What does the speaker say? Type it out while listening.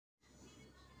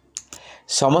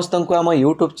समस्त को आम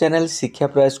यूट्यूब चैनल शिक्षा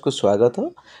प्रयास को स्वागत।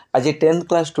 आज 10th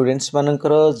क्लास स्टूडेंट्स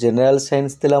मानकर जनरल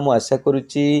साइंस थिला मु आशा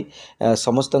करुच्ची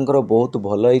समस्त बहुत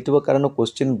भल हो कारण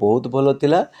क्वेश्चन बहुत भल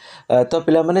थिला। तो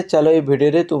पिला माने चलो ये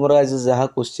वीडियो रे तुमरा आज जहाँ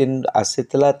क्वेश्चन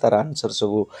आसीथिला तार आंसर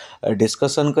सब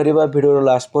डिस्कशन करबा। वीडियो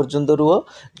लास्ट पर्यंत रुह।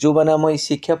 जो माने आम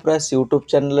शिक्षा प्रयास यूट्यूब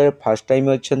चैनल रे फर्स्ट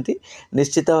टाइम अछंती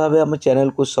निश्चित भाव आम चैनल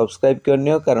को सब्सक्राइब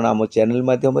करनियो कारण आम चैनल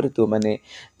माध्यम रे तो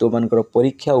मानकर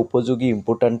परीक्षा उपयोगी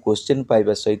इंपोर्टेंट क्वेश्चन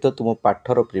पाइबा सहित तुम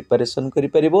पाठर प्रिपरेशन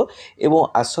करिपरिबो एवं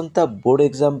आसंता बोर्ड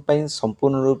एग्जाम पाई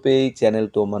संपूर्ण रूपे चैनल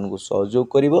तुम मानक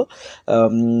सहयोग करिवो।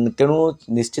 तेणु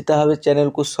निश्चित भाव चैनल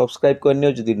को सब्सक्राइब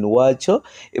करनियो जदि नुआ अछ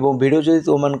एवं वीडियो जदि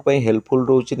तुम मानक पाई हेल्पफुल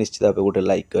रहउछि निश्चित भाव गोटे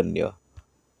लाइक करनियो।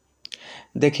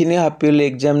 देखिए हापियल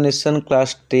एग्जामिनेशन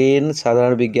क्लास 10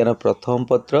 साधारण विज्ञान प्रथम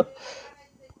पत्र।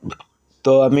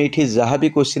 तो आम ये जहाँ भी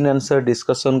क्वेश्चन आंसर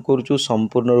डिस्कसन करुचु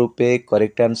संपूर्ण रूपे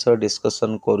करेक्ट आंसर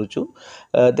डिस्कसन करुचु।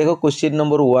 देखो क्वेश्चन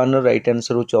नंबर 1 राइट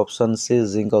आंसर होची ऑप्शन सी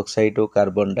जिंक ऑक्साइड और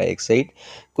carbon dioxide.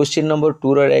 Question number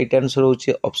 2 right answer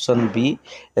होची option B.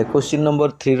 Question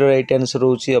number 3 right answer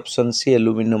होची ऑप्शन सी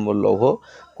एल्यूमिनियम और लौह।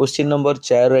 क्वेश्चन नंबर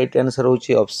 4 राइट आंसर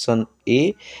होची option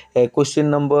A. Question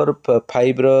number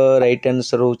 5 right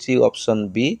answer होची option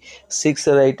B. 6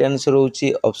 right answer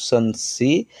होची option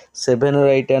C. 7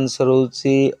 right answer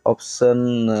होची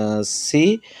option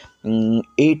C.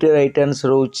 8 right answer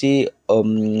होची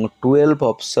 12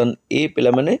 option A.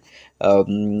 पिला माने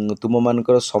तुम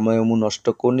मानकर समय मु नष्ट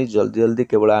कोनी जल्दी जल्दी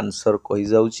केवल आंसर कहि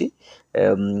जाउची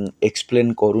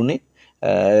एक्सप्लेन करूनी।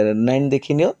 9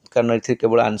 देखिनियो कारण ये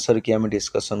केवल आंसर की आम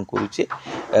डिस्कसन करुचे।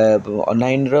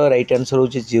 9 राइट आंसर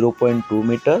होची 0.2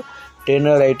 मीटर।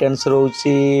 10 राइट आंसर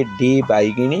होची डी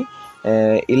बैगिणी।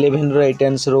 11 राइट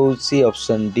आंसर होची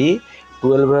ऑप्शन डी।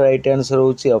 12 राइट आंसर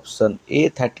होची ऑप्शन ए।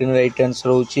 13 राइट आंसर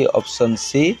होची ऑप्शन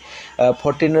सी।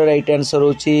 14 राइट आंसर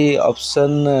होची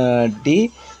ऑप्शन डी।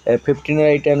 15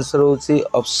 राइट आंसर होची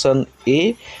ऑप्शन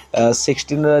ए।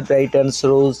 16 राइट आंसर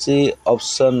होची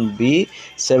ऑप्शन बी।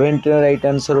 17 राइट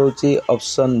आंसर होची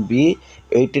option B.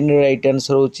 18 right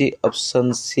answer होची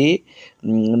option C.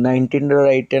 19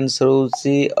 right answer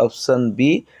होची option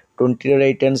B. 20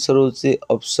 right answer होची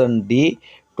option D.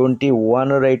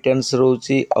 21 right answer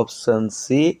होची option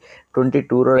C.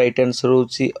 22 right answer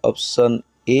होची option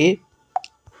A.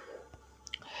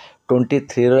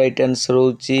 23 right answer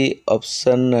होची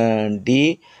option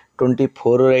D.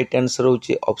 24 right answer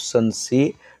होची option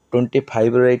C.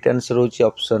 25 right answer होची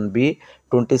option B.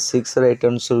 26 right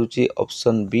answer होची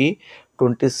option B.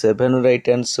 27 right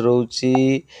answer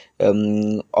होची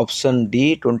option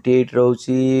D. 28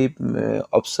 होची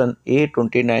option A.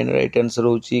 29 right answer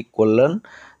होची colon.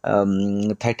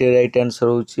 30 right answer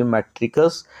होची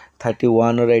matrics.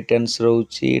 31 right answer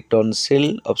होची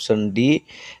tonsil option D.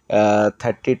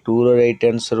 32 right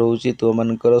answer होची तो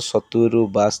मानकर 70 रु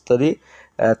 72।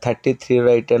 33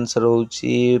 राइट आंसर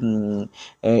होची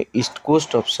east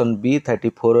coast option B.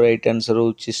 34 right answer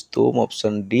होची स्टोम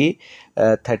ऑप्शन डी।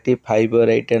 35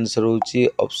 राइट आंसर होची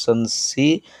ऑप्शन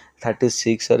सी।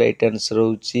 36 राइट आंसर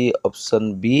होची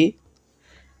ऑप्शन बी।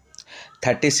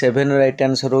 37 राइट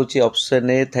आंसर होची ऑप्शन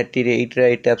ए। 38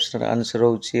 राइट आंसर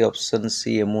होची option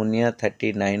C ammonia.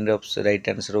 39 right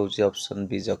answer होची ऑप्शन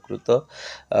बी यकृत।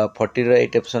 40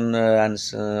 right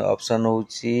option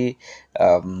होची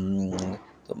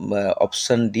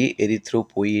option D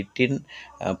erythropoietin.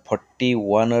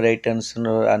 41 right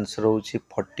answer होची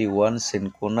 41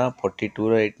 cinchona. 42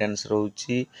 right answer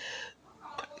होची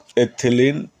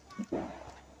ethylene.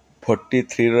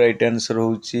 43 right answer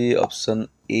होची option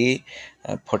A.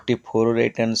 44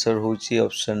 right answer होची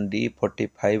option D.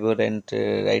 45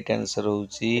 right answer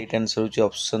होची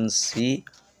option C.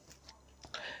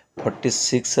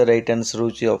 46 right answer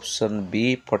होची option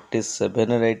B.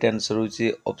 47 right answer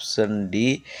होची option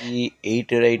D.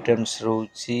 8 right answer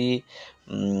होची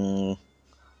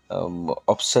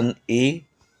option A.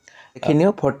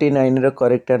 देखिए 49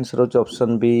 correct answer होची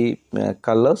option B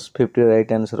colours. 50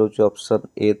 right answer होची option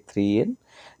A 3N।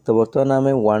 तो बर्तमान आम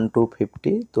 1 to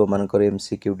 50 तो मानकर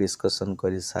MCQ डिस्कसन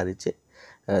कर सारीचे।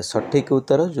 सठिक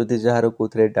उत्तर जदि जार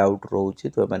कौन डाउट रोचे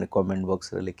तो मैंने कमेंट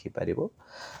बॉक्स रे लिखिपर।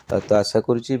 तो आशा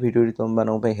करुँची वीडियो तुम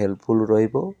मानक हेल्पफुल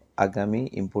रहिबो आगामी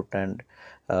इम्पोर्टेंट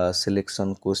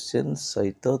सिलेक्शन क्वेश्चन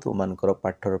सहित तुम मानकर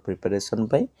पाठर प्रिपरेशन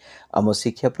पाई आम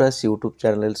शिक्षा प्रयास यूट्यूब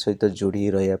चैनल सहित जोड़ी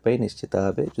रही निश्चित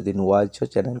भाव जदि नुआ अच्छ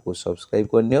चैनल को सब्सक्राइब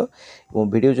करनियो और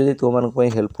वीडियो जदि तुम मानक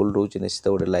हेल्पफुल रोचे निश्चित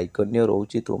गोटे लाइक करनियो।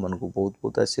 रोचे तुम मानक बहुत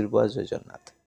बहुत आशीर्वाद। जय जगन्नाथ।